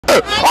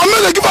I'm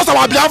not going to give us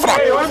our Biafra.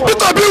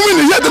 Peter B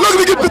winning here, they're not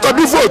going to give Peter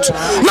B vote.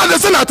 Now they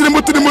say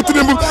Tinubu.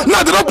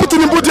 Now they don't put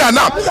Tinubu there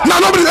now. Now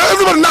nobody,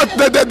 everybody now,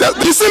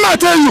 you see me, I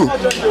tell you,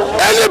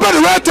 anybody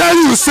will tell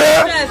you,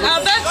 say,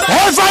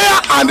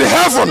 hellfire and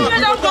heaven.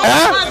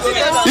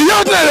 You know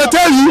what they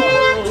tell you?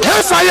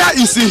 Hellfire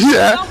is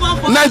here.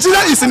 Nigeria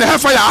is in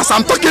hellfire as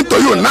I'm talking to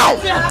you now.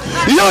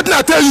 You know what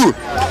I tell you?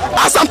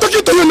 As I'm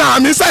talking to you now,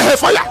 I'm inside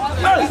hellfire.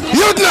 You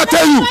know what I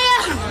tell you?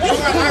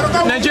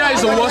 Nigeria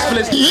is the worst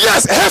place.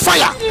 Yes,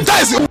 hellfire.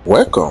 That is.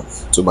 Welcome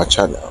to my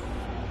channel.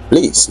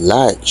 Please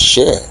like,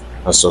 share,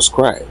 and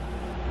subscribe.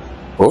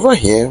 Over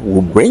here,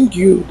 we'll bring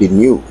you the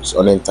news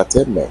on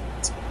entertainment,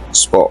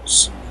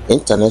 sports,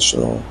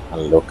 international,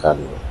 and local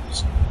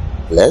news.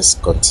 Let's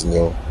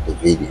continue the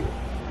video.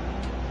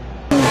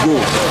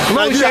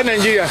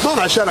 Nigeria.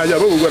 Not share Nigeria,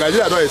 but we go.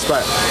 Nigeria don't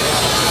expire.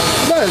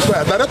 Don't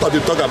expire. That's what you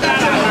talk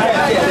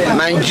about.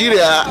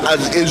 Nigeria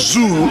as a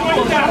zoo.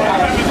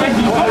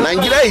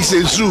 Nigeria is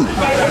a zoo.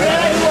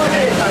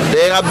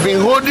 They have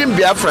been holding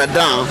Biafra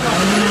down,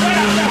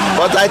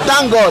 but I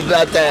thank God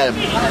that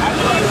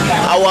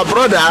our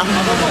brother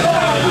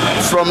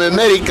from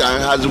America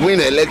has won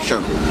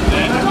election.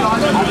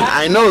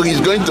 I know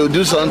he's going to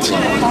do something.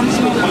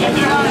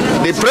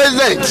 The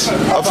president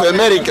of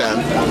America,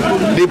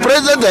 the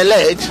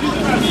president-elect,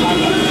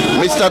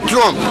 Mr.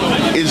 Trump,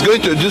 is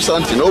going to do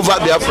something over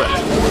Biafra.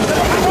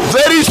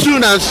 Very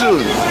soon and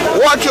soon.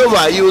 Watch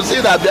over, you will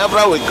see that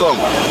Biafra will come.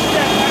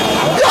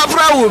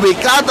 Biafra will be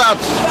cut out.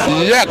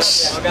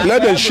 Yes,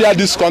 let them share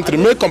this country,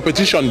 make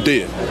competition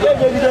day.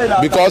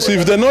 Because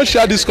if they don't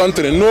share this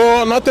country,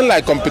 no, nothing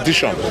like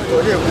competition.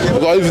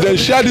 Because if they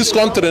share this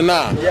country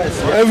now,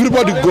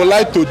 everybody go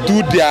like to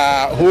do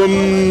their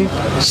own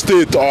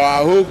state or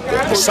our own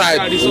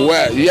side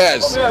well.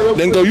 Yes,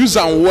 they go use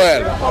them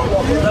well.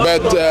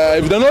 But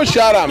if they don't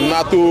share them,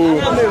 not to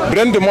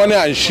bring the money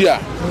and share,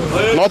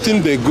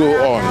 nothing they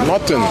go on,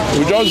 nothing.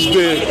 We just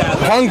be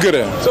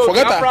hungry. So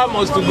forget Biafra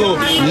must to go.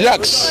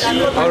 Yes.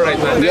 All right,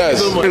 man.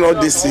 Yes. You know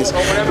these things.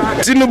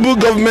 Tinubu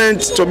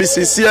government, to be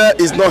sincere,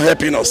 is not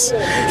helping us.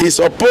 He's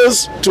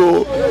supposed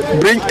to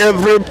bring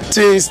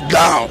everything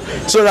down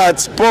so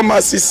that poor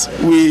masses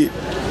will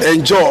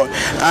enjoy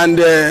and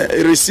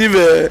receive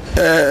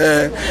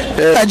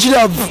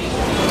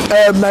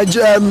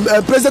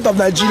president of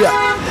Nigeria.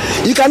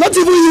 You cannot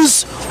even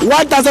use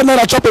 1,000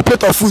 naira chop a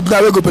plate of food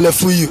now. We go belle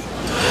for you.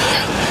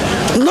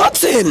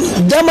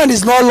 Nothing. German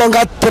is no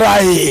longer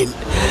trying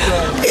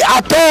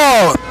at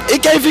all.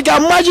 If you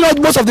can imagine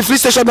what most of the free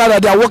stations now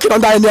that they are working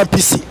under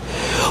NPC,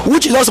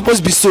 which is not supposed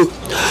to be so.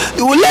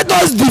 It will let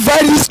us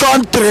divide this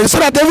country so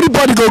that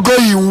everybody go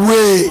in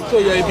way. So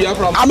you're a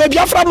Biafra man? I'm a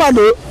Biafra man,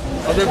 though.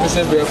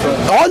 100% Biafra.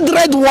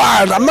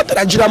 101. I'm not a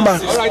Nigerian man.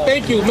 All right,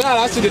 thank you. May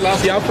I ask you the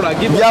last Biafra?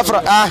 Give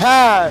Biafra.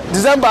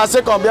 December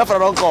 2nd, Biafra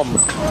don't come.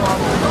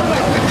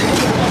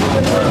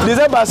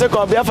 December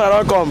 2nd, Biafra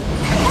don't come.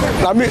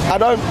 I mean, I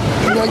don't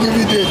give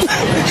you date.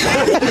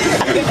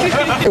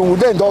 We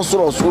then don't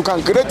trust. We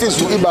can create this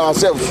to eat by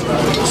ourselves.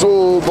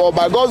 So, but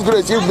by God's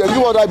grace, if they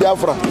do die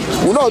Biafra,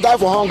 we will not die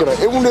for hunger.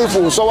 Even if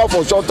we suffer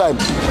for a short time,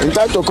 in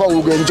time to come,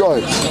 we will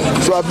enjoy.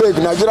 So I beg,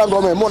 Nigerian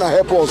government, more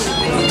help us.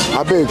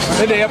 I beg.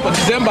 They help us.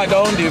 December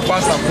down the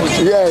fast approach.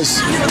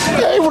 Yes.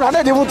 Yeah, even I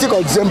didn't even think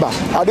of December.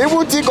 I didn't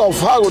even think of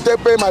how to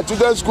pay my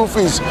children's school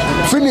fees.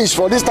 Finish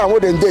for this time,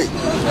 what they day.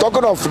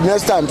 Talking of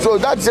next time. So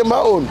that's my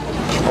own.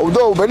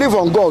 Although we believe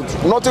on God,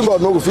 nothing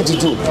God knows fit to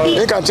do.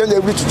 He can change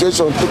every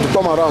situation to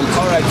come around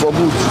for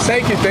good.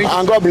 Thank you.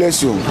 And God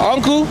bless you.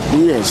 Uncle?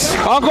 Yes.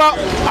 Uncle,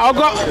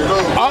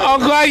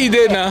 how you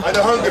doing now?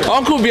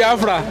 Uncle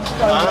Biafra.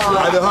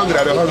 I'm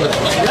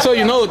hungry. So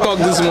you know talk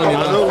this morning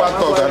now? I know what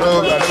talk. I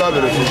never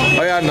been food.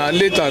 Oh yeah, now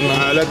later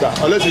now. Later.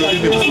 Unless you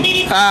eat the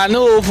food.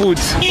 No food.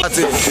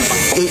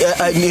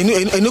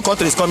 A new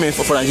country is coming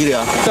for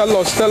Nigeria. Tell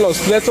us.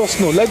 Let us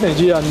know. Let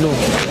Nigeria know.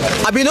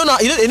 I mean,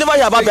 you never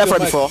hear about Biafra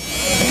before.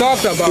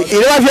 Talked about. You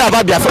never hear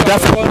about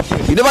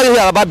Biafra. You never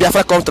hear about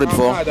Biafra country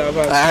before.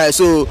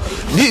 So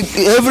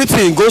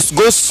everything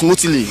goes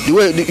smoothly. The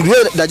way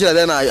Nigeria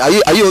then are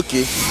you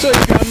okay? So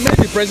if you are made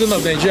the president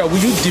of Nigeria, will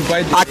you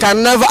divide? I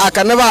can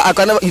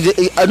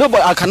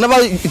never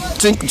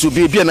think to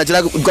be a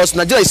Nigeria because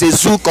Nigeria is a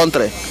zoo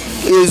country.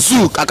 A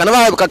zoo. I can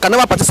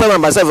never participate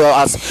myself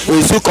as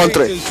a zoo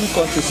country. It's a zoo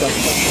country, sir.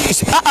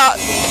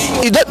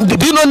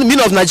 Do you know the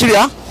meaning of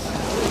Nigeria?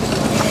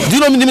 Do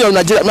you know the meaning of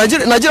Nigeria?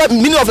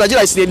 Meaning of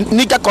Nigeria is a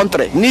nigger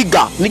country.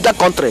 Nigger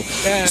country.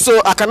 Yeah.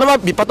 So I can never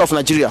be part of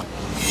Nigeria.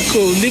 So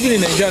living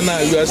in Nigeria now,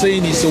 you are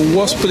saying it's the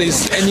worst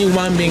place any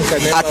human being can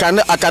ever.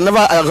 I can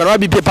never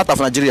be a part of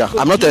Nigeria. So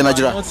I'm not a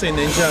Nigeria.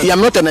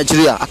 I'm not a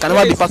Nigeria. I can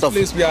never be part of.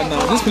 This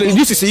place.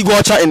 This is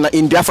Igbocha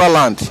in Biafra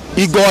land.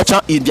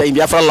 Igbocha in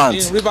Biafra land.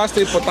 In River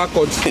State, Port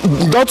Harcourt.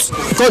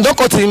 Don't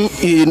cut him.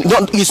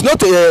 It's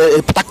not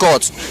a Port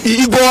Harcourt.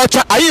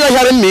 Igbocha. Are you not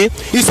hearing me?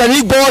 It's an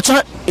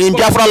Igbocha in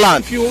Biafra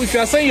land. If you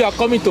are saying you are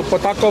coming to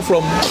Port Harcourt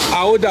from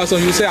Aoda, so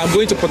you say I'm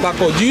going to Port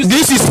Harcourt.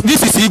 This is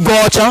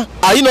Igbocha.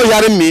 Are you not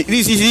hearing me?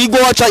 This is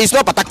Igbocha. It's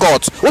not Port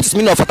Harcourt. What is the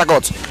meaning of Port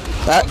Harcourt?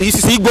 This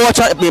is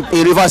Igbocha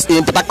in rivers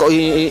in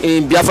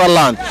Biafra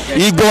land.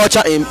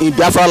 Igbocha in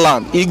Biafra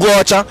land.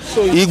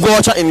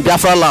 Igbocha in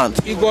Biafra land.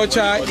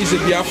 Igbocha is a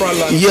Biafra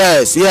land.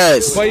 Yes,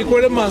 yes. But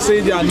Ikwere man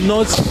say they are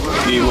not.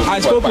 I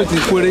spoke with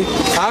Ikwere.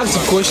 I asked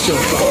the question.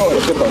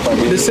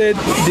 They said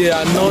they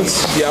are not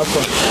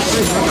Biafra.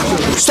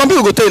 Some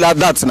people go tell you like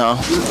that now,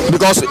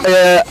 because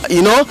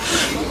you know,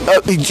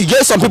 you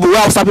get some people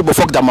where some people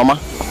fuck their mama,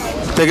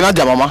 pregnant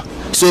their mama.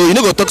 So you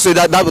know go talk say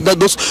that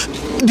those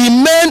the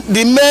men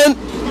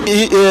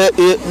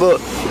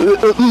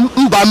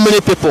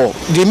Mbamiri people,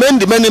 the men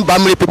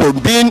Mbamiri people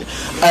being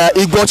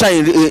Igbocha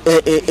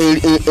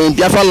in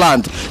Biafra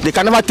land, they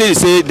can never tell you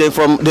say they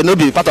no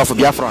be part of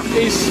Biafra.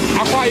 Is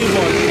Akwa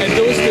Ibom and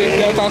those states,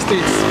 Delta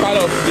states, part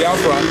of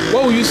Biafra?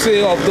 What will you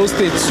say of those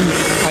states too?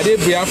 Are they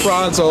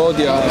Biafrans or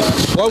they are?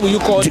 What will you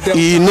call them?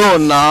 You know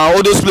now,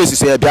 all those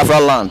places are Biafra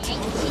land.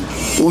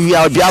 We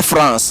are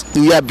Biafrans.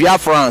 We are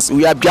Biafrans.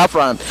 We are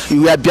Biafrans.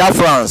 We are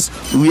Biafrans.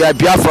 We are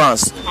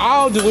Biafrans.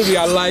 How do we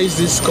realize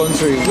this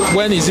country?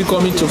 When is it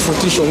coming to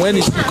fruition? When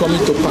is it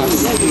coming to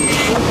pass?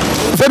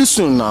 Very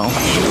soon now.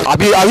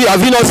 Have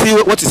you not seen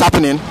what is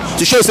happening?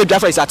 To show you that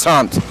Biafra is at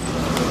hand.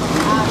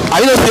 Are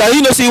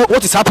you not seeing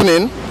what is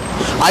happening?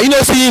 Are you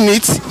not seeing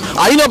it?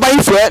 Are you not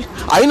buying food?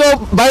 Are you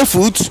not buying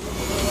food?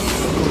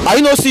 Are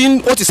you not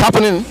seeing what is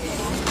happening?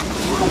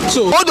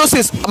 So all those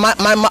things,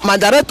 my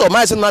director,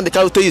 my assistant, the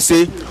tell you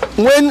say,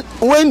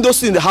 when those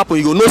things happen,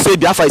 you know say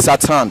Biafra is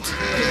at hand.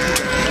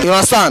 You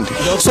understand?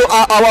 So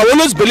I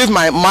always believe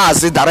my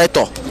as the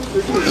director,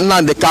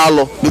 Nnamdi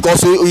Carlo,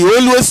 because he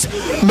always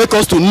make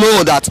us to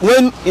know that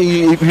when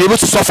you be able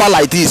to suffer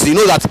like this, you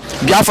know that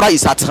Biafra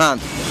is at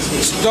hand.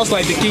 Just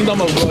like the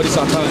kingdom of God is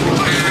at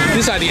hand.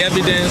 These are the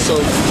evidence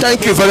of.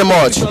 Thank you very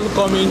much.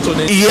 Coming to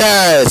the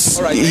yes,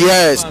 right,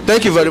 yes.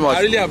 Thank you very much.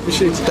 I really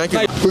appreciate it. Thank you.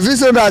 We feel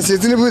so that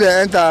Tinubu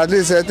they enter at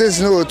least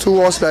things no 2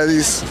 words like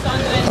this.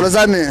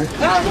 Understand me?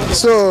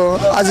 So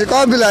as it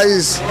can't be like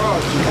this,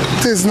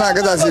 things not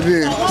get as it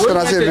be. So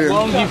I say,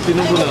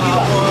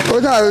 we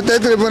now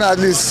take Tribune at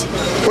least.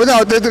 We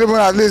now take Tribune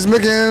at least,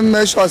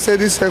 make sure say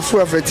this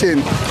full of a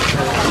thing.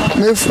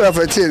 Make full of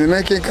a thing,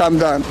 make it calm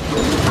down.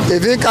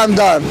 If it calm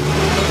down,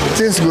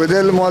 things go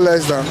there more or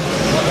less down.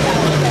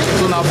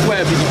 So now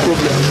where be the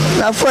problem?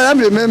 Now for them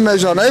the main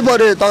measure. Now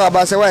everybody talk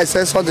about say why it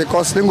says something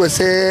cost. They go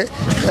say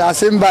they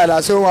same bad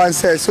as one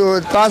says. So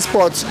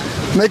transport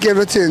make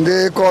everything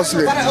they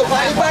costly.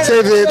 So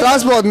if the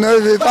transport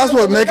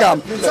make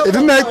them. If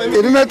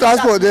you make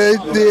transport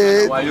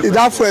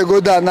that way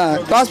go down now.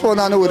 Transport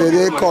now know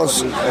they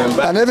cost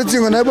and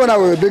everything when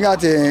everybody will bring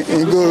out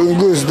in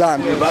goes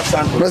down.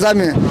 Does that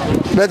mean?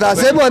 But as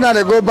everybody now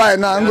they go buy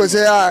now, I'm go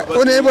say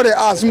only everybody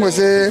ask, I'm go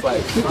say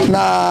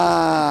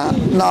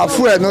na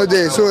fuel no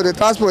day, so the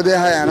transport they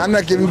high and I'm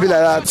not even be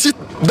like that. Sit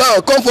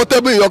down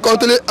comfortable in your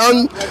country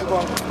and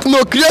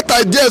create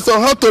ideas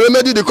on how to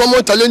remedy the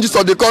common challenges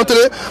of the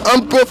country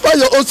and provide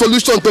your own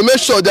solution to make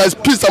sure there is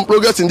peace and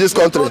progress in this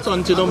country.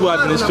 On Tinubu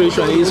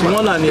administration is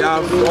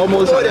 1.5,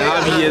 almost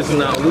 1.5 years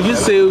now. Would you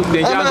say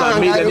Nigerians have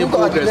made any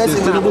progress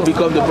since Tinubu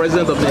become the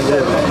president of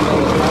Nigeria?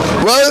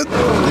 Well,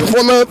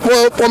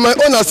 for my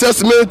own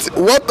assessment,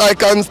 what I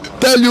can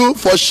tell you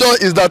for sure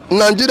is that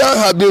Nigeria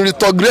has been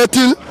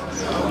retrograding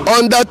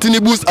under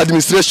Tinubu's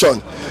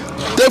administration.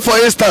 Take for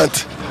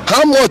instance,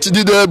 how much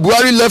did the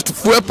Buhari left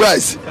fuel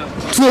price?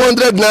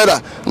 200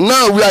 naira.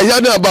 Now we are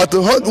hearing about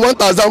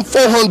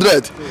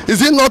 1,400.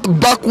 Is it not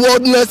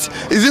backwardness?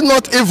 Is it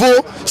not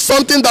evil?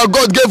 Something that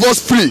God gave us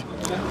free.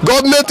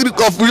 Government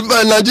of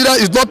Nigeria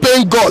is not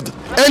paying God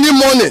any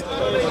money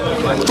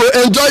to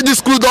enjoy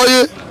this crude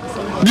oil.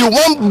 The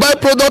one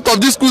byproduct of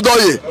this crude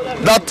oil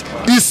that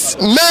is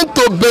meant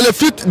to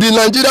benefit the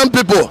Nigerian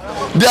people,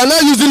 they are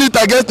not using it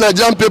against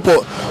Nigerian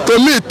people. To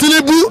me,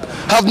 Tinubu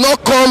have not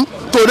come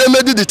to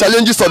remedy the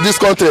challenges of this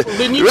country.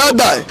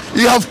 Rather,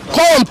 he have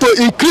come to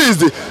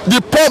increase the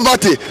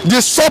poverty,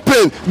 the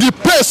suffering, the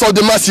pain of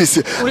the masses.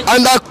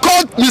 And I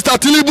called Mr.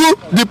 Tinubu,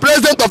 the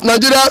president of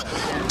Nigeria,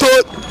 to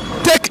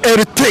take a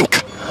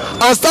rethink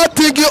and start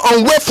thinking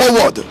on way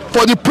forward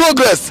for the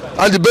progress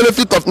and the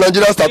benefit of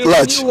Nigerians at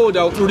large.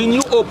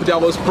 Renew hope that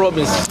was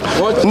promised.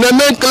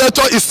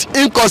 Nomenclature is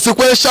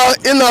inconsequential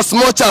in as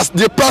much as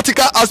the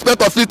practical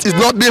aspect of it is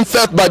not being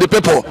felt by the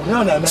people.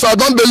 So I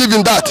don't believe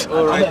in that.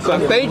 All right, so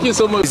thank you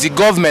so much. It's the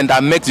government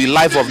that makes the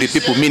life of the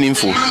people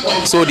meaningful.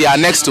 So they are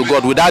next to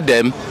God. Without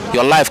them,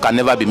 your life can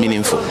never be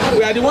meaningful.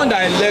 We are the one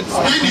that elect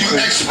people.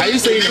 Are you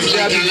saying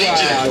that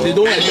people they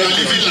don't elect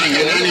people?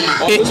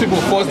 Or those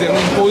people force them,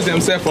 impose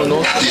themselves on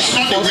us?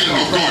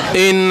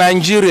 In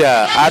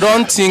Nigeria, I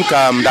don't think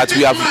that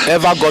we have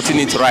ever gotten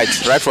it right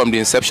from the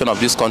inception of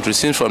this country,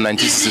 since from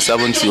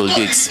 1967 till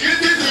date.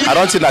 I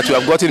don't think that we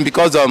have gotten,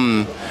 because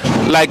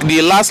like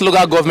the last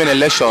local government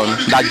election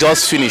that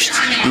just finished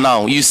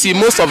now, you see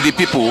most of the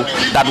people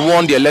that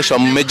won the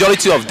election,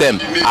 majority of them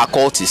are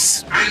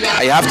cultists.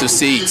 I have to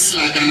say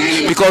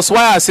it. Because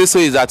why I say so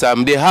is that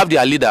they have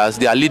their leaders,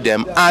 they lead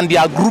them, and they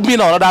are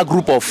grouping another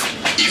group of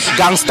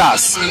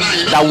gangsters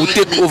that will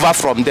take over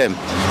from them.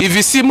 If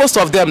you see most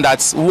of them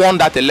that won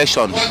that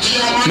election,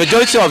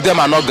 majority of them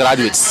are not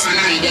graduates.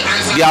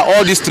 They are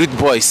all these street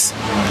boys.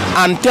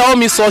 And tell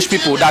me such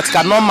people that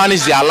cannot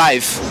manage their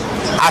life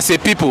as a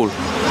people,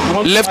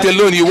 left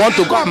alone, you want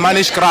to go and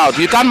manage crowd.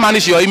 You can't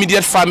manage your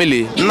immediate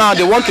family. Now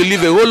they want to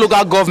leave a whole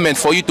local government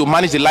for you to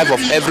manage the life of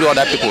every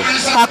other people.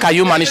 How can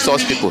you manage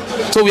such people?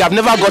 So we have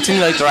never gotten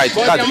it right.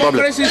 But that's the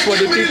problem. Democracy is for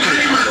the people.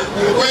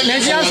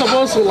 Nigerians are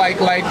supposed to like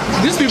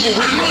these people.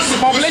 The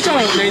population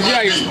of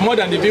Nigeria is more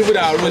than the people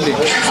that are ruling.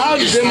 How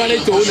do they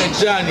manage to hold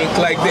Nigeria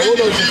like they hold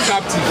us in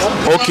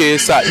captive? Okay,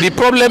 sir. The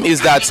problem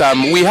is that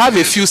we have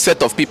a few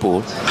set of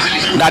people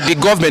that the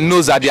government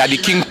knows that they are the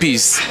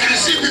kingpins.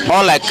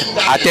 Unlike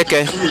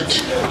Ateke,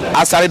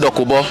 Asari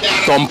Dokubo,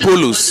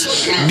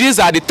 Tompolus. These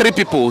are the three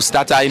peoples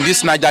that are in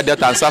this Niger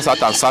Delta and South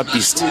and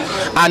Southeast.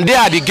 And they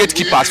are the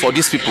gatekeepers for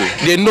these people.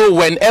 They know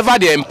whenever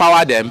they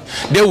empower them,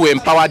 they will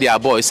empower their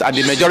boys. And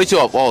the majority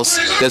of us,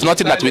 there's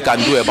nothing that we can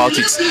do about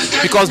it.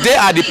 Because they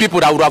are the people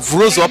that would have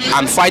rose up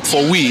and fight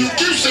for we,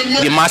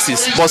 the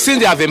masses. But since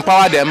they have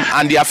empowered them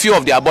and there are few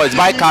of their boys,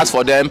 buy cars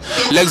for them,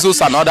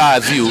 Lexus and other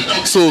have you.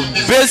 So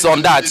based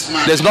on that,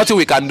 there's nothing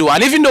we can do.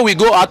 And even though we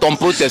go out on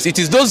protest, it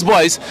is those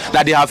boys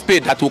that they have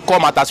paid that will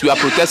come out as we are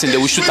protesting. They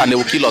will shoot and they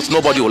will kill us.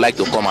 Nobody will like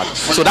to come out.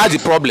 So that's the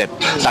problem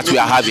that we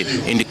are having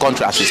in the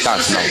country as it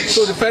stands now.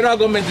 So the federal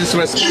government is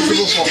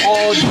responsible for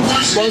all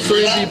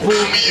sponsoring people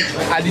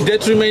at the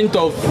detriment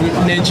of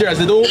Nigerians.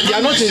 They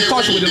are not in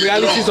touch with the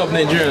realities of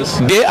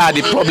Nigerians. They are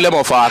the problem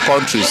of our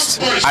countries,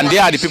 and they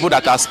are the people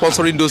that are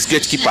sponsoring those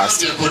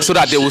gatekeepers so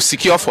that they will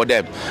secure for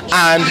them.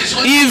 And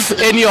if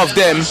any of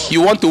them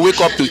you want to wake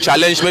up to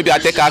challenge, maybe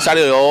Ateka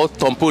Asare or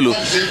Tompolo,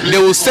 they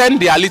will send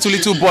their little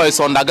boys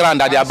on the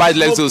ground that they are buying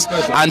Lexus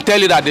and tell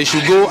you that they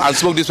should go and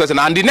smoke this person.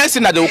 And the next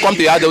thing that they will come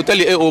to you, they will tell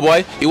you, hey, oh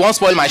boy, you won't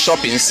spoil my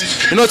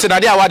shoppings. You know, it's an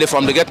idea where they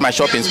from they get my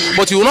shoppings.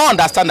 But you will not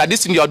understand that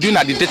this thing you are doing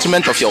at the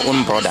detriment of your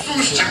own brother.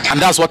 And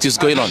that's what is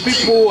going on.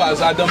 People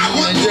as Adam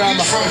Nigeria.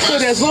 So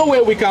there's no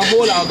way we can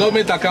hold our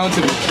government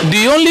accountable.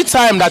 The only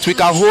time that we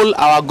can hold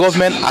our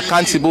government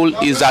accountable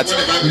is that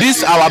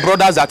these our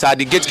brothers that are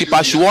the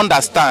gatekeepers should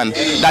understand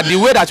that the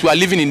way that we are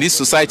living in this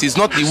society is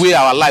not the way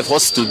our life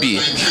has to be.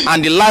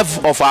 And the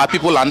life of our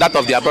people and that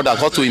of their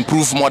brothers ought to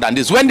improve more than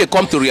this. When they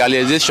come to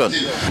realization,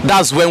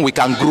 that's when we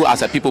can grow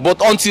as a people.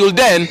 But until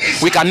then,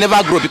 we can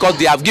never grow because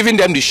they have given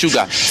them the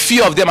sugar.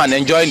 Few of them are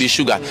enjoying the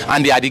sugar,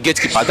 and they are the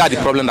gatekeepers. That's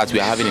the problem that we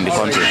are having in the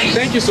country.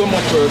 Thank you so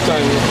much for your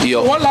time.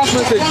 Yo. What last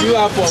message do you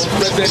have for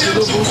President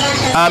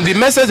Tinubu? The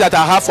message that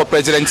I have for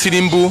President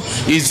Tinubu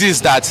is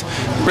this: that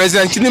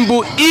President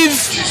Tinubu,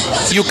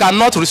 if you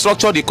cannot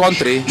restructure the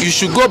country, you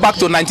should go back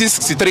to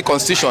 1963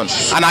 constitution,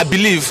 and I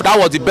believe that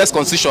was the best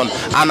constitution.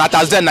 And at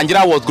as then,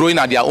 Nigeria was growing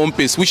at their own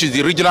pace, which is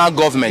the regional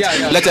government.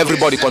 Let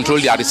everybody control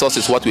their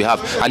resources, what we have,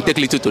 and take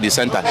little to the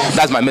center.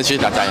 That's my message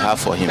that I have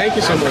for him. Thank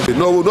you so much.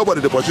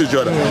 Nobody they pursue each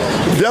other.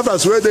 The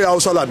others where they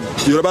outside land,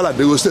 Yoruba land,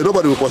 they will stay.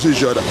 Nobody will pursue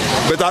each other.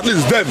 But at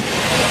least them,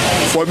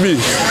 for me,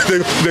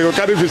 they will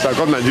carry this and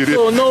come Nigeria.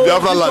 So no,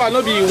 Biafra land.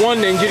 Will not be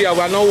one Nigeria. We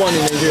are not one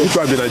in Nigeria. Which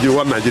one be Nigeria?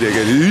 One Nigeria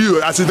again.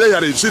 You, as they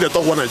are, you see the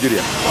talk one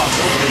Nigeria.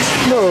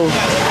 No,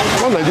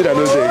 one Nigeria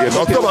no say again.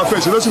 October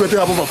 1st, you don't see what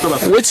happen for October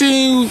 1st.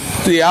 Wetin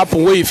dey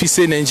happen wey if you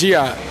say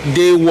Nigeria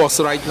dey worse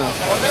right now?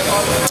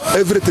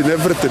 Everything.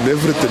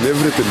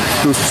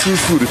 To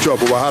food, chop,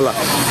 wahala.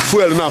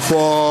 Fuel now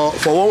for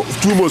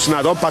 2 months now.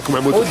 I don't pack my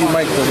motor. Hold the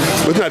mic for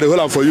me. But I dey hold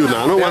am for you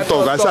now. I no want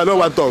talk. I say I no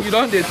want talk. You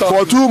don't dey talk.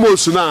 For 2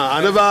 months now,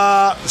 I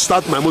never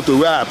start my motor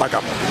where I pack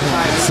am.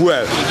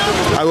 Fuel.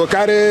 I go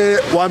carry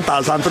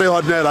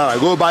 1,300 naira. I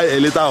go buy a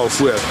liter of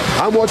fuel.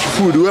 How much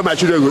food where my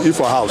children go eat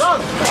for house?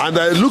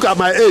 And look at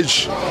my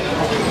age.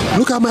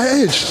 Look at my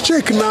age.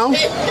 Check now.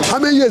 How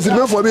many years it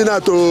meant for me now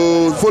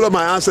to follow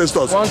my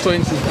ancestors?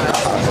 120.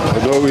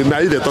 No, we now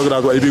they talk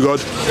that way, God.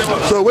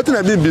 So what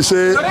I mean be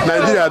say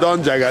Nigeria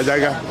don't jaga.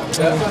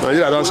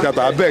 Nigeria don't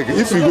scatter. I beg,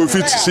 if we go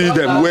fit see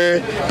them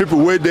where people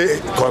where they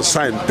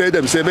consign, tell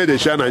them say make they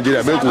share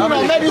Nigeria,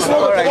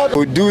 make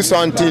we do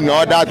something in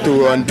order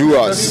to undo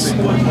us.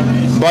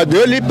 But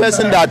the only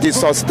person that is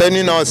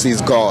sustaining us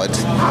is God.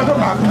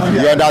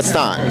 You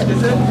understand?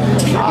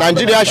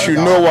 Nigeria should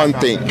know one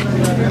thing.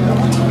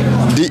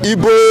 The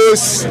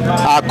Igbos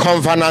are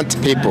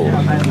covenant people.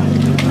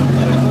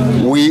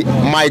 We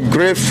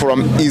migrate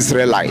from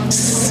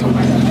Israelites.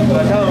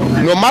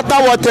 No matter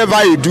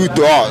whatever you do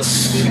to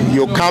us,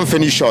 you can't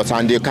finish us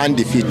and you can't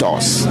defeat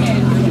us.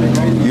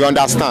 You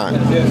understand?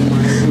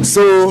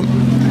 So,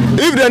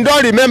 if they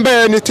don't remember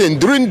anything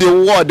during the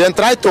war, then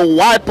try to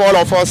wipe all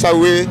of us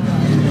away,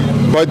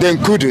 but they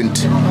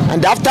couldn't.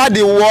 And after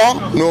the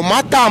war, no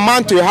matter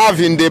amount you have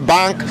in the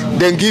bank,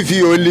 they give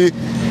you only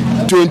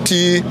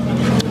 20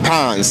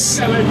 pounds.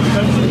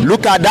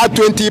 Look at that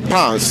 20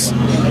 pounds.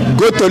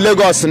 Go to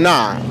Lagos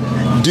now.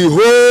 The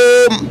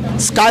whole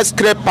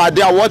skyscraper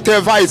there,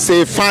 whatever is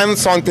a fine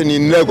something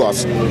in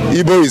Lagos,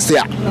 Igbo is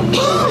there.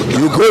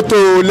 You go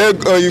to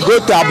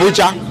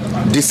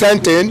Abuja, the same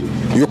thing.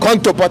 You come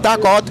to Port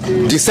Harcourt,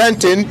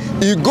 dissenting.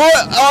 You go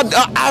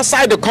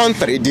outside the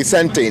country,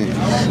 dissenting.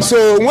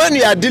 So when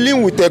you are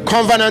dealing with a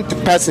covenant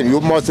person,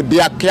 you must be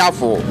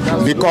careful,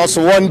 because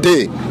one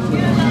day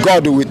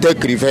God will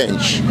take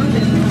revenge.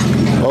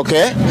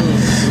 Okay?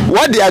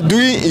 What they are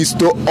doing is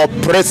to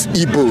oppress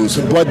Igbos,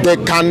 but they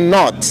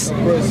cannot.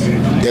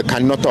 They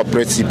cannot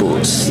oppress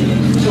Igbos.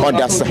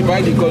 Understand?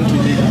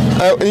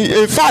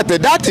 In fact,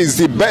 that is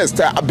the best,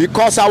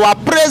 because our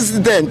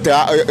president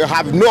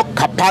have no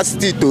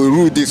capacity to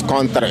rule this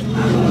country,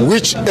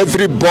 which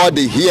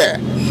everybody here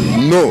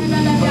know,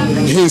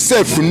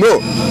 himself know.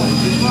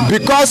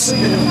 Because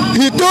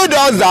he told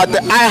us that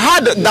I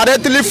heard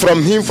directly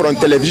from him from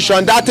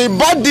television that he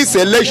bought this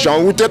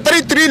election with a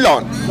 3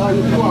 trillion.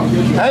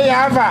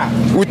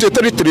 With a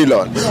 3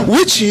 trillion,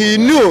 which he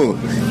knew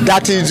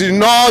that he did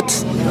not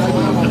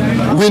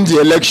win the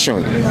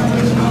election.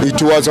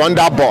 It was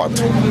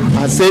underbought.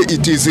 I say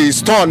it is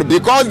his turn,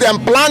 because they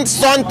planned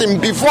something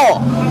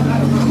before.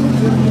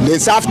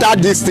 It's after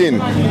this thing,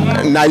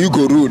 now you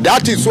go rule.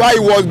 That is why he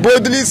was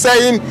boldly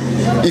saying,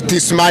 it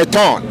is my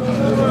turn.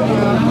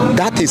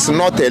 That is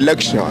not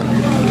election.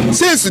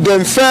 Since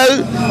they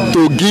failed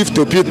to give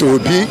to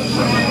P2B,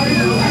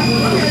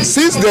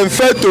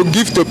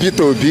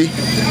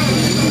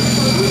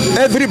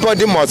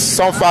 everybody must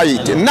suffer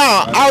it.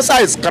 Now,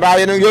 outside is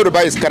crying, Yoruba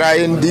is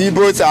crying, the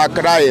Igbos are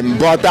crying,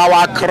 but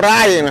our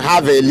crying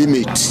have a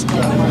limit.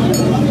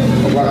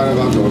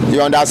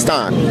 You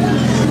understand?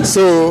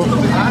 So,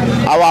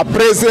 our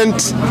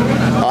president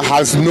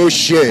has no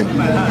shame.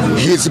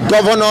 His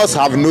governors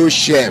have no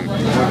shame.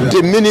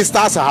 The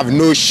ministers have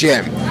no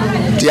shame.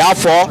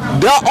 Therefore,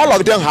 all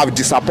of them have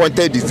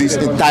disappointed this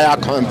entire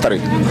country.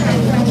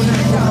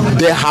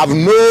 They have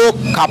no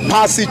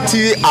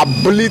capacity,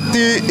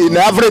 ability in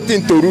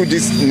everything to rule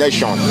this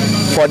nation.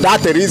 For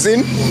that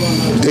reason,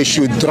 they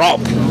should drop.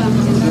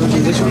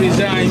 They should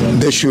resign.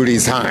 They should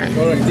resign.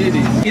 All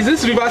right. Is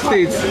this River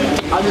State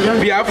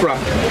Biafra?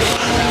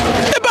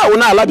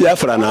 Una la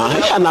Biafra na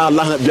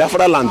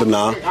Biafra land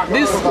na.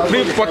 This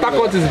Port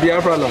Harcourt is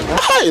Biafra land.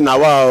 Hi na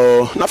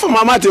wow. Na for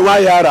mama ti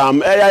one year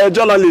a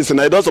journalist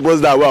na you don't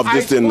suppose that way of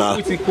this thing na.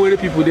 With Ikwere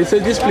people, they say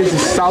this place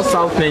is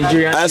South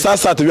Nigerian. And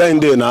South we are in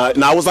there na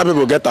Hausa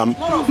people get them.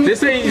 They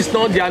say it's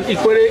not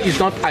Ikwere is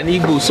not an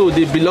Igbo, so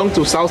they belong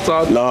to South.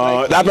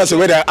 No, that person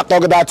where they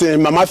talk that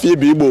thing, mama fi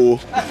be Igbo.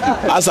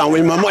 As and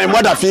when mama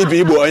mother fi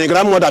be Igbo, and your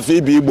grandmother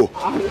fi be Igbo.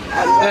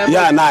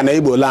 Yeah, na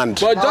Igbo land.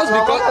 But just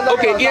because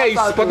okay, here is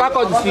Port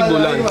Harcourt is Igbo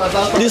land.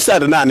 This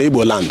side na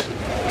Igbo land.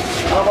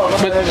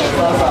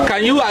 But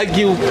can you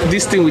argue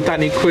this thing with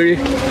an Ikwere,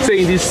 say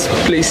in this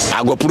place?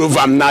 I go prove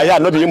am now. Yeah,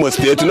 no be Imo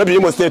State, no be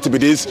Imo State be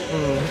this.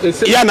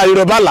 Yeah, na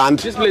Yoruba land.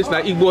 This place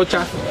na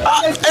Igbocha.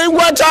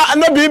 Igbocha,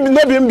 no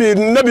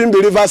be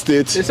River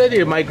State. They said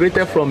they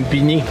migrated from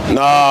Benin.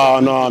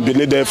 No,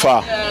 Benin dey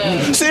far.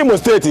 See Imo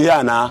State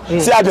here now.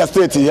 See Abia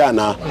State here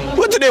now.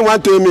 What do they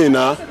want to mean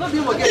now?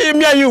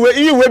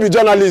 You will be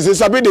journalist.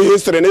 It's about the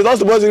history. It's not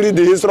supposed to read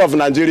the history of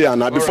Nigeria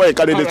now before you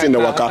carry this in the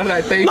waka.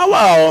 Now,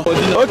 wow.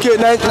 Okay,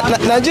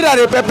 Nigeria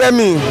they pepper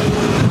me.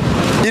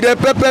 If they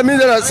pepper me,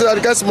 then I say I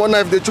get small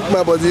knife. They took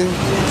my body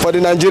for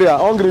the Nigeria.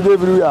 Hungry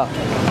everywhere.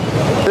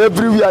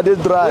 Everywhere they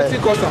dry.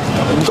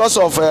 Because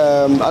of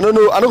I don't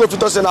know. I don't go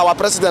fit us in our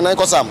president. I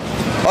cause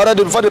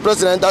already before the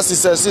president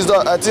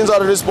that things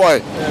already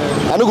spoiled.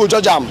 I don't go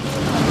judge him.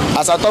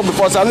 As I talked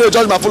before, so I don't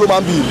judge my fellow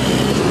man be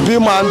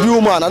man, be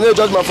woman. I don't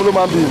judge my fellow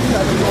man be.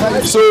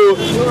 So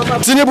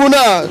Tinubu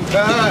now,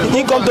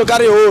 he come to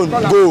carry own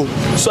go.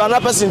 So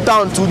another person in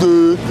town to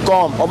the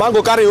come. Or man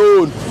go carry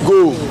own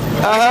go.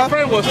 My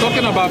friend was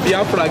talking about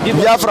Biafra.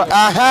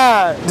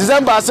 Biafra.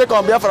 December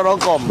 2nd, Biafra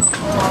don't come.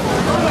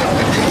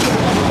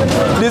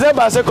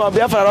 December 2nd,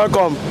 Biafra don't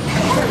come.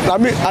 I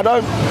mean, I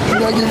don't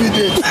give you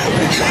date.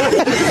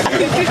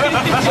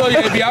 So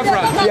you're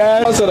Biafra?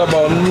 Yeah. Answer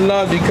about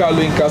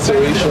Nnamdi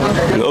incarceration.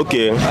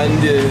 Okay.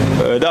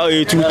 And that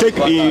it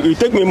will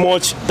take me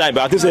much time,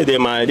 but I think say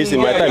my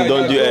time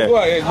don't do. Go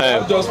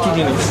ahead. Just 2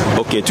 minutes.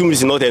 Okay, 2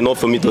 minutes is not enough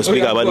for me to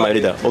speak about my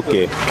leader.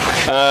 Okay.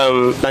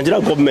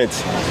 Nigerian government,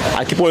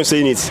 I keep on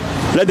saying it.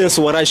 Let them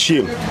swear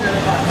shame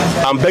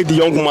and beg the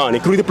young man,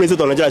 including the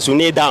president of Nigeria, to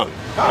kneel down.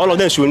 All of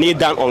them should kneel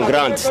down on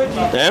ground.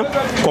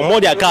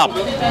 Commode their cap.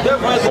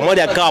 Commode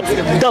their cap.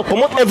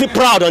 Promote every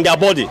proud on their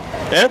body.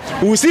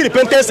 We will see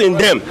repentance in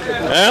them.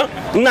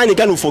 Nnamdi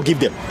Kanu will forgive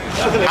them.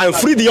 And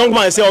free the young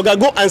man and say, okay,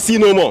 go and see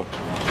no more.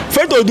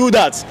 Fail to do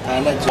that.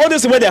 All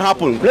this way they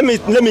happen. Let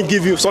me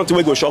give you something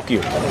that will shock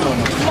you.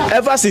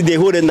 Ever since they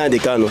hold Nnamdi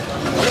Kanu,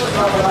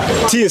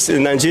 things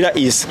in Nigeria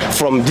is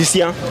from this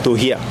year to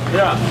here.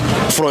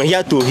 From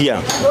here to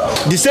here.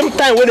 The same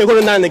time when they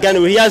hold Nnamdi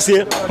Kanu, we hear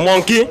say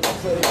monkey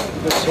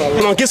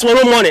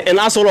swallow money and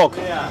ask rock.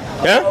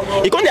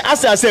 You can't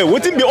ask yourself,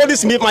 what be all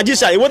this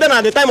magician? It wasn't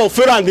at the time of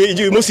Pharaoh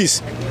and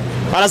Moses.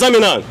 Understand me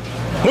now?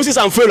 Moses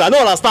and Pharaoh, I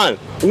don't understand.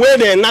 Where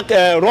they knock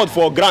rod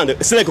for ground,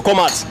 snake come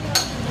out.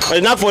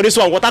 They knock for this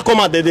one, water come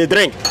out, they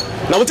drink.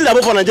 Now what is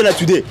about for Nigeria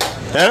today?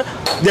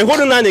 They hold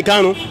Nnamdi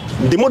Kanu,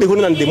 the more they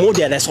hold on, the more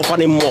they are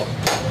suffering more.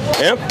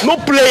 No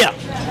player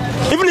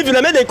Even if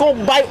they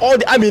come buy all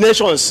the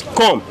ammunitions,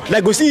 come,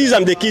 like go see use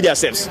them, they kill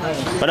themselves.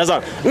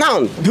 Understand? Now,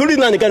 the only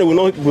land again will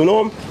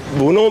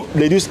not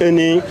reduce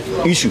any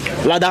issue.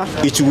 Rather,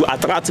 it will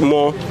attract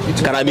more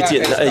calamity.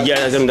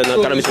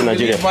 Calamity in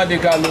Nigeria.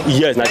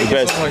 Yes, not the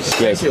best.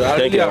 Yes,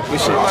 thank you.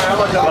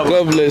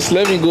 God bless.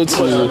 Let me go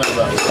to you,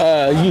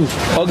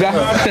 Oga.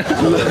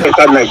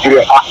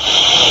 Nigeria.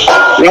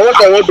 Now,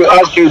 what I want to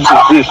ask you is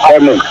this,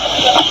 Simon.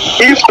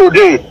 If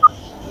today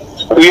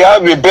we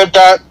have a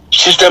better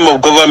system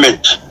of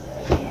government,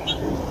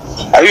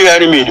 are you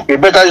hearing me? A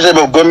better system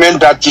of government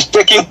that is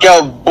taking care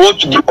of both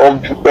the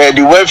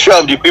welfare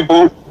of the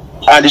people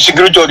and the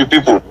security of the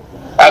people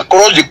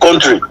across the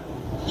country.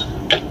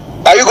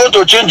 Are you going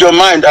to change your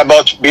mind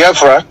about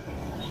Biafra?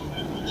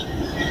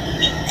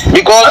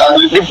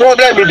 Because the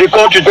problem in the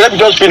country, let me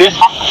just finish,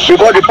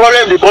 because the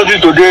problem in the country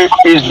today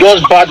is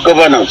just bad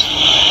governance.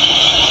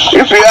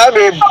 If we have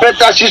a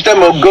better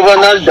system of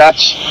governance that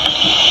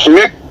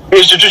make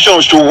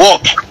institutions to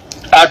work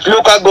at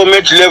local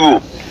government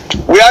level,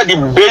 where the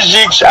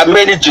basic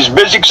amenities,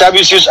 basic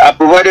services are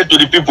provided to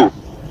the people,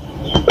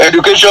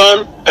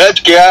 education,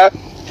 healthcare,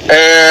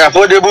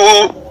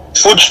 affordable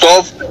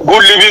foodstuff,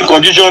 good living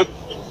condition,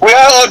 where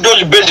all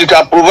those basics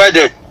are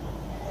provided,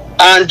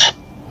 and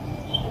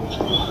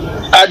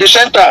at the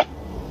center,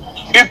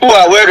 people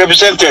are well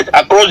represented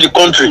across the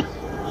country,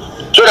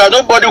 so that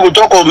nobody will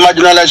talk of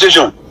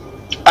marginalization.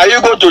 Are you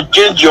going to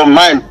change your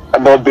mind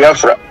about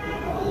Biafra?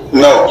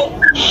 No.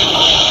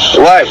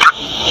 Why?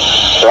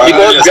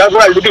 Because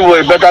Biafra is looking for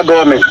a better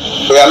government.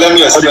 Yeah, let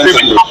me explain to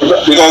you.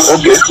 Because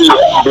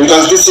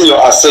this thing you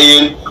are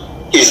saying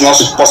is not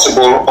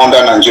possible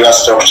under Nigeria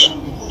structure. Are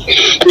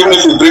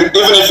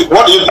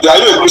you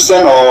a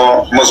Christian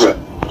or Muslim?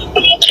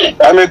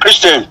 I'm a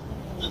Christian.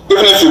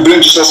 Even if you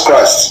bring Jesus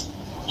Christ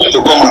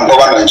to come and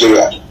govern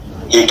Nigeria,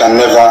 he can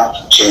never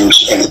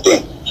change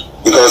anything.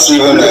 Because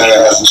even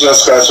as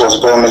Jesus Christ was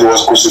born, he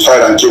was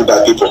crucified and killed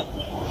by people.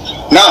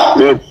 Now,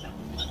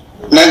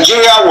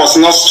 Nigeria was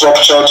not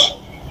structured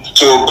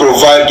to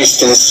provide these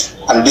things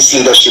and this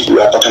leadership we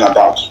are talking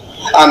about.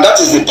 And that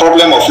is the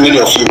problem of many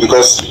of you,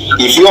 because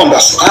if you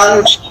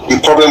understand the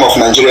problem of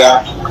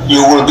Nigeria,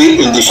 you will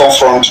be in the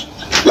forefront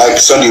like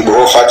Sunday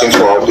Igboho fighting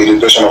for the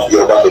liberation of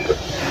Yoruba people.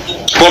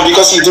 But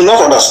because you do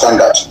not understand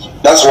that,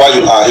 that's why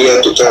you are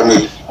here to tell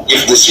me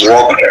if this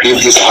work,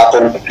 if this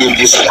happen, if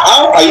this, where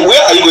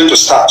are you going to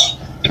start?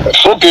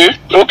 Okay,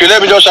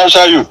 let me just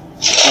answer you.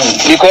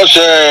 Because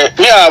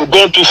me, I have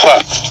gone too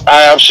far.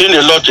 I have seen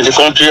a lot in the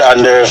country,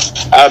 and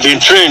I have been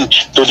trained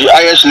to the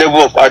highest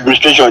level of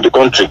administration in the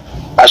country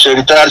as a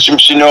retired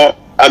senior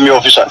army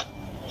officer.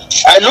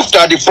 I looked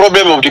at the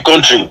problem of the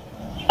country,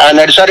 and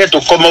I decided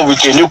to come up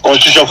with a new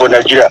constitution for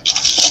Nigeria.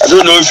 I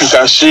don't know if you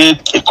can see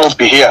a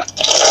copy here.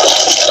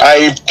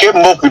 I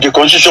came up with a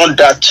constitution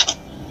that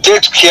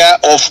takes care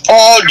of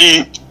all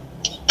the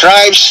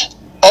tribes,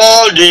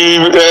 all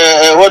the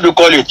all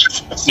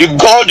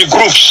the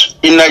groups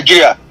in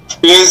Nigeria.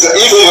 Please,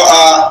 if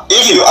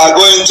you are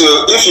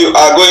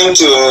going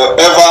to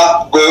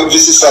ever go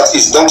visit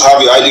Southeast, don't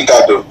have your ID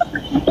card though.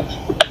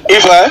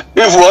 If what?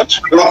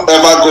 Don't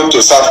ever go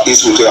to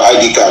Southeast with your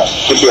ID card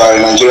if you are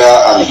in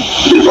Nigeria and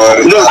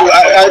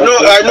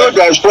I know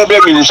there's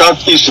problem in the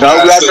Southeast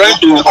now. We are trying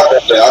to.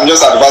 I'm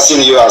just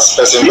advising you as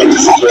person.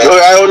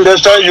 I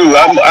understand you. We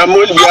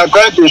are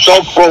trying to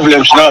solve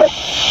problems now.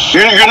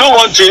 You know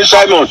one thing,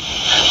 Simon.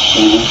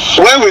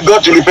 When we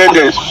got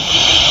independence,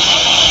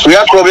 we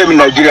had problem in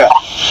Nigeria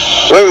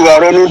when we were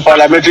running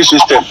parliamentary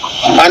system.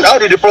 And how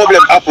did the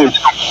problem happen?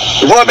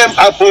 The problem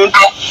happened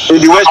in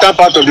the western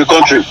part of the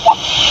country.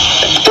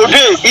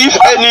 Today, if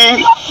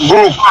any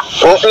group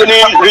or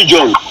any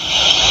region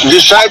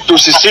decide to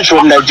secede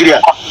from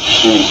Nigeria,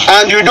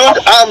 and you don't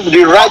have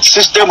the right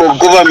system of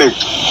government,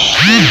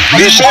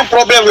 the same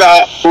problem we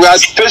are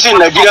facing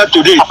in Nigeria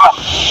today,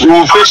 we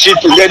will face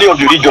it in any of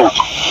the regions.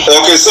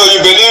 Okay, so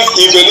you believe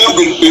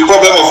the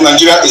problem of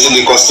Nigeria is in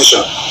the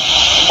constitution?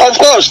 Of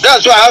course,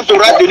 that's why I have to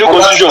write the new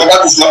constitution.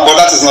 But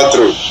that is not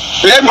true.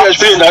 Let me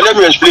explain.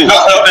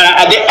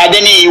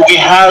 Adeni, we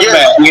have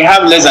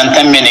less than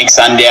 10 minutes,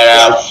 and there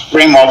are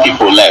 3 more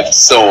people left.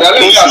 So let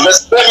me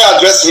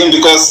address him,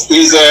 because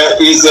his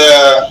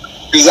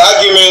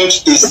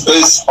argument is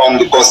based on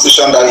the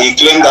constitution that he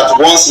claimed that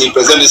once he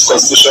presents this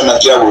constitution,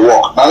 Nigeria will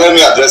work. Now let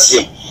me address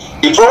him.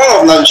 The problem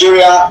of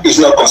Nigeria is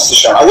not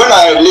constitution. And when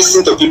I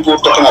listen to people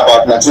talking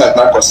about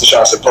 1999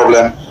 constitution as a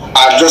problem,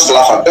 I just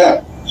laugh at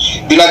them.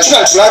 The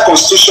 1999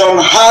 constitution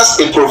has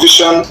a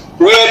provision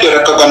where they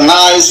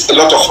recognize a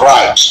lot of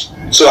rights.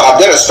 So have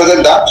they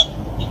respected that?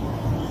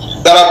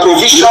 There are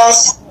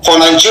provisions for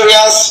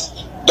Nigerians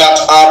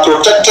that are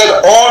protected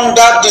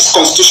under this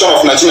constitution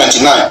of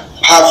 1999.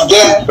 Have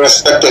they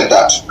respected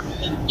that?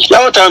 That's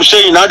what I'm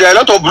saying. Now there are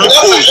a lot of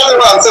loopholes.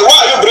 Why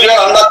are you bringing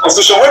another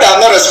constitution where they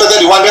have not respected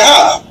the one they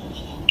have?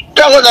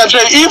 That's what I'm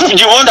saying. If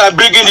the one that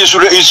bringing is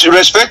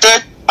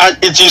respected and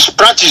it is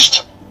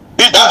practiced,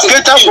 it will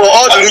cater for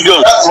all the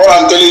regions. That's what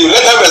I'm telling you.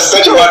 Let them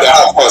respect what they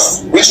have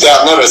first, which they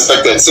have not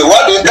respected. So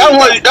what they that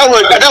one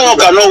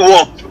cannot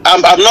work.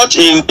 I'm not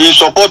in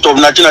support of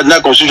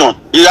 1999 constitution.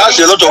 It has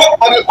a lot of.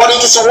 But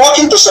it is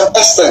working to some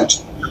extent.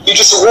 It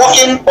is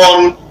working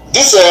on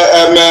this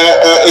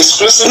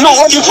exclusive. No,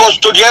 working for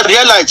to the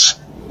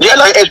realites. They are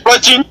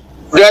exploiting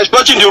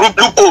the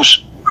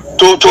loopholes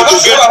to do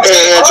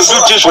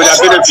things for their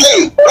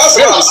benefit. That's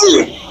what I'm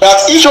saying.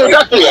 That if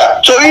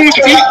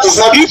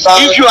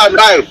you and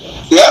I,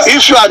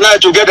 if you and I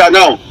together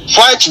now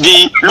fight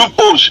the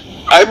loopholes,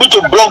 are able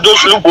to block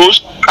those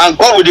loopholes and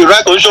come with the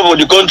right condition for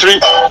the country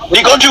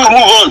will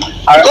move on.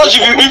 Because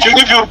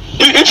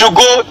if you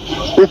go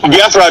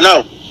Biafra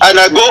now and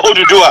I go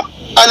Odudua,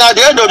 and at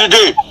the end of the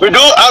day we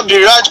don't have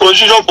the right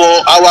constitution for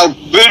our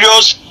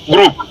various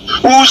group,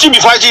 we will still be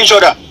fighting each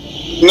other.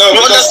 No, you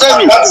understand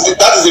me?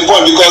 That is the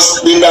point, because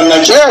the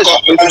Nigeria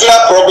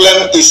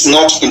problem is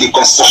not in the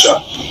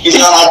constitution. It's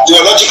an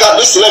ideological,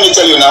 let me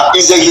tell you now,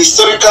 it's a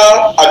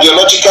historical,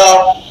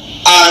 ideological,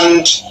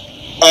 and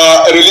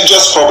a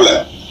religious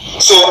problem.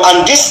 So,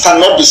 and this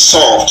cannot be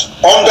solved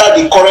under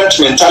the current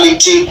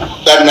mentality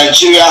that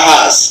Nigeria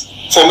has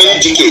for many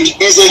decades.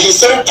 It's a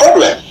historic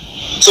problem.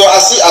 So,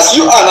 as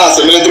you are now as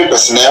a military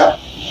personnel,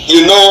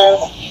 you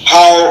know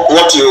how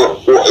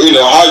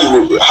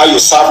you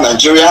serve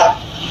Nigeria,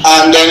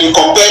 and then you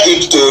compare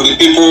it to the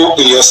people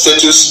in your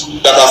status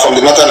that are from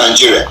the northern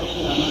Nigeria.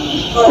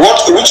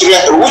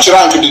 Which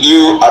rank did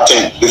you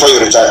attain before you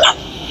retired?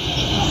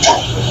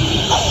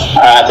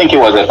 I think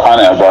it was a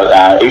colonel,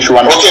 but if you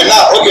want. Let's say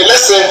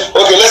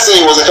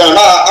it was a colonel.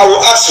 Now I will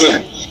ask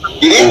him.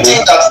 Did he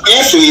think that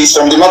if he is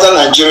from the northern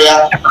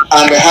Nigeria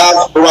and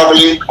have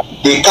probably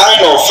the kind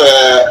of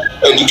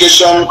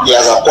education he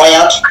has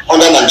acquired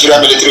under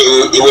Nigeria military,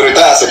 he will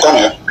retire as a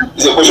colonel?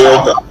 It's a question.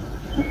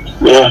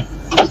 Yeah.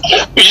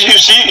 You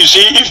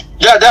see, if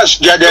there are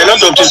a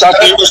lot of things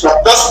happening.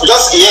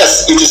 Just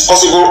yes, it is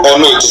possible, or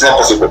no, it is not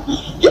possible.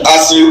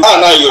 As you are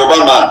now a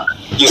Yoruba man,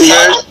 you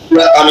serve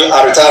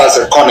I retired as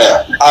a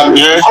colonel. And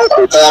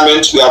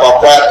retirement, you have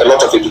acquired a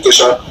lot of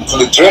education through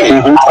the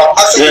training. You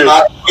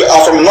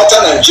are from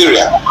northern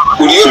Nigeria.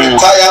 Will you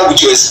retire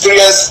with your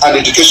experience and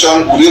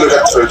education? Will you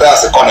retire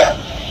as a colonel?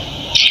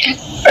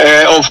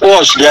 Of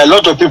course, there are a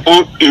lot of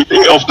people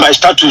of my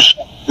status.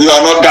 You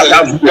are not that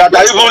are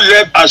even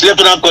left as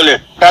lieutenant colonel,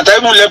 that are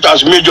even left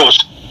as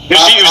majors. You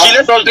see,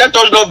 let us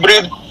not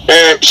bring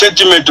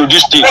sentiment to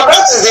this thing. But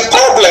that is the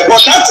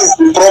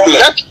problem.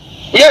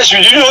 Yes,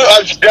 you know,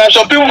 there are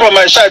some people from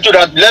my side too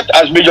that left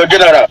as major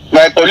general.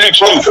 My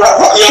colleagues too. You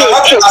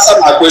have to answer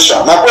my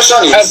question. My question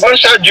is. I've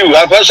answered you.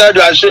 I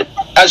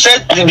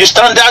said the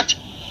standard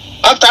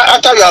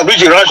after you have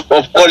reached the rank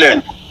of colonel,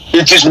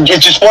 it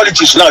is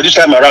politics now this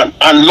time around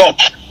and lot.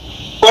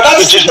 But that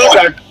is not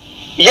that.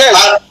 Yes.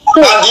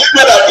 And you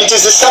know that it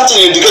is the something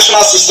in the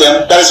educational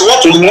system that is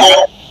what we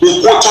call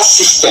the quota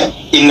system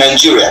in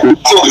Nigeria.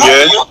 So how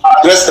do you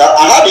address that?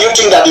 And how do you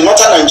think that the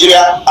northern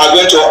Nigeria are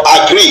going to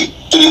agree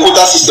to the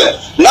quota system?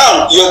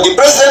 Now, the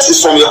president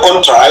is from your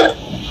own tribe,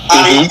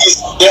 and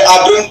they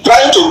are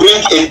trying to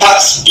bring a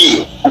tax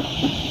bill.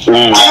 Do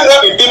you know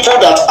the people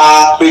that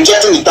are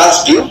rejecting the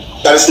tax bill?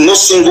 There is no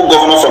single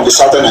governor from the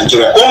southern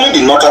Nigeria. Only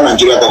the northern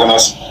Nigeria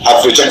governors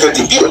have rejected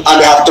the bill, and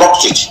they have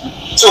dropped it.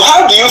 So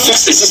how do you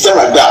fix a system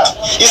like that?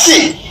 You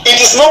see, it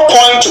is no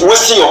point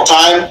wasting your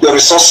time, your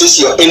resources,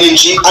 your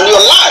energy, and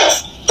your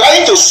life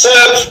trying to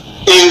save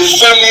a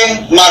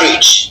failing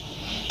marriage.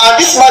 And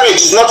this marriage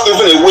is not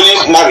even a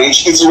willing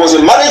marriage. It was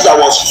a marriage that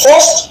was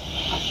forced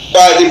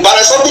by the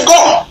barrels of the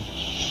gun.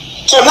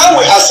 So now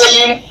we are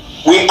saying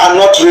we are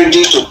not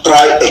ready to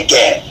try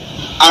again.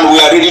 And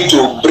we are ready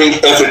to bring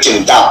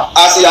everything down.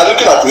 As you are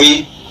looking at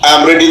me, I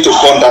am ready to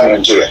burn down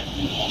Nigeria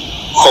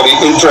for the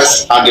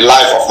interest and the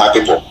life of my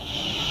people.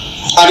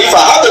 And if I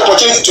have the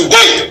opportunity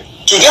today,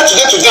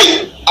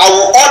 I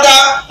will order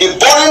the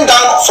burning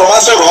down from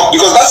Answer Rock,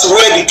 because that's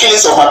where the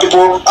killings of my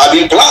people are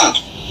being planned.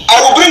 I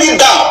will bring it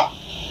down.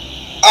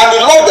 And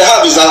the law they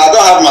have is that I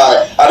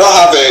don't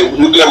have a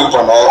nuclear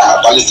weapon or a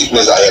ballistic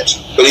missile yet.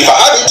 But if I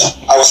have it,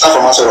 I will start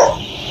from Answer Rock,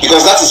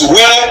 because that is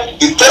where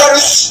the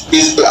terrorism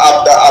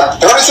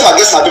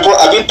against my people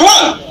are being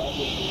planned.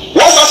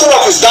 Once Answer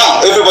Rock is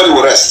down, everybody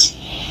will rest.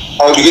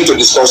 I will begin to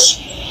discuss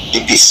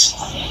the peace.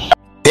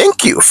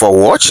 Thank you for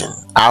watching.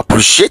 I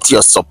appreciate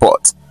your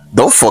support.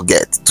 Don't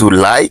forget to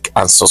like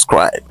and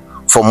subscribe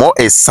for more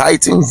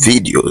exciting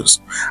videos.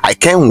 I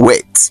can't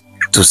wait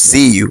to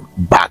see you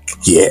back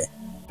here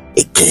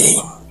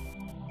again.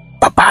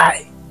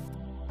 Bye-bye.